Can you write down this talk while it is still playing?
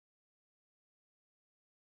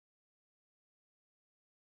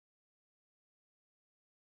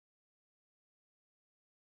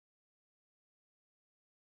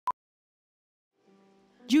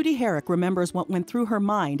Judy Herrick remembers what went through her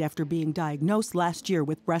mind after being diagnosed last year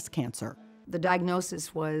with breast cancer. The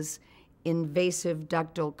diagnosis was invasive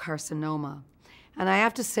ductal carcinoma. And I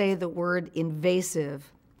have to say the word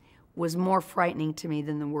invasive was more frightening to me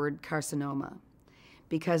than the word carcinoma,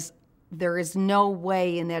 because there is no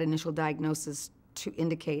way in that initial diagnosis to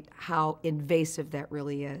indicate how invasive that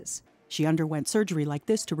really is. She underwent surgery like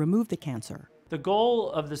this to remove the cancer. The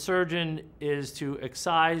goal of the surgeon is to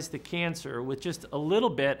excise the cancer with just a little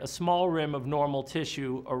bit, a small rim of normal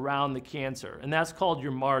tissue around the cancer, and that's called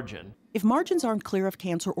your margin. If margins aren't clear of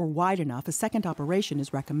cancer or wide enough, a second operation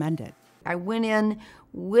is recommended. I went in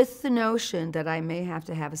with the notion that I may have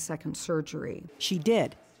to have a second surgery. She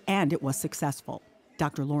did, and it was successful.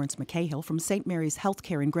 Dr. Lawrence McCahill from St. Mary's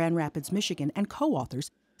Healthcare in Grand Rapids, Michigan, and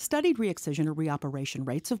co-authors studied re-excision or reoperation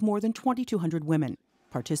rates of more than 2,200 women.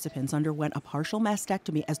 Participants underwent a partial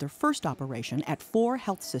mastectomy as their first operation at 4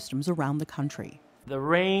 health systems around the country. The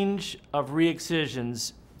range of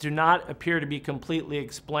re-excisions do not appear to be completely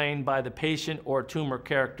explained by the patient or tumor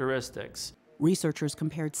characteristics. Researchers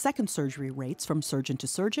compared second surgery rates from surgeon to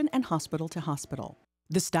surgeon and hospital to hospital.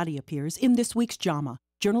 The study appears in this week's JAMA,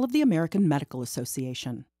 Journal of the American Medical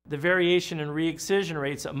Association. The variation in re-excision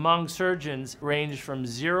rates among surgeons ranged from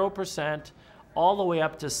 0% all the way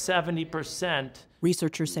up to 70%.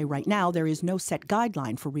 Researchers say right now there is no set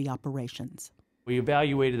guideline for reoperations. We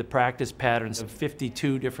evaluated the practice patterns of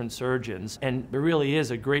 52 different surgeons, and there really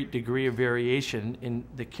is a great degree of variation in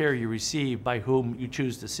the care you receive by whom you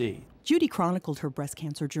choose to see. Judy chronicled her breast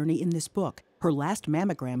cancer journey in this book. Her last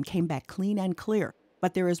mammogram came back clean and clear,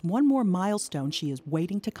 but there is one more milestone she is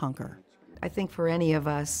waiting to conquer. I think for any of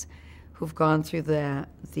us who've gone through the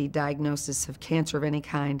diagnosis of cancer of any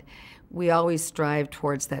kind, we always strive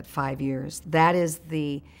towards that 5 years. That is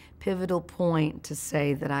the pivotal point to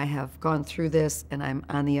say that I have gone through this and I'm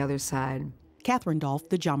on the other side. Catherine Dolf,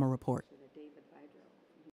 the JAMA Report.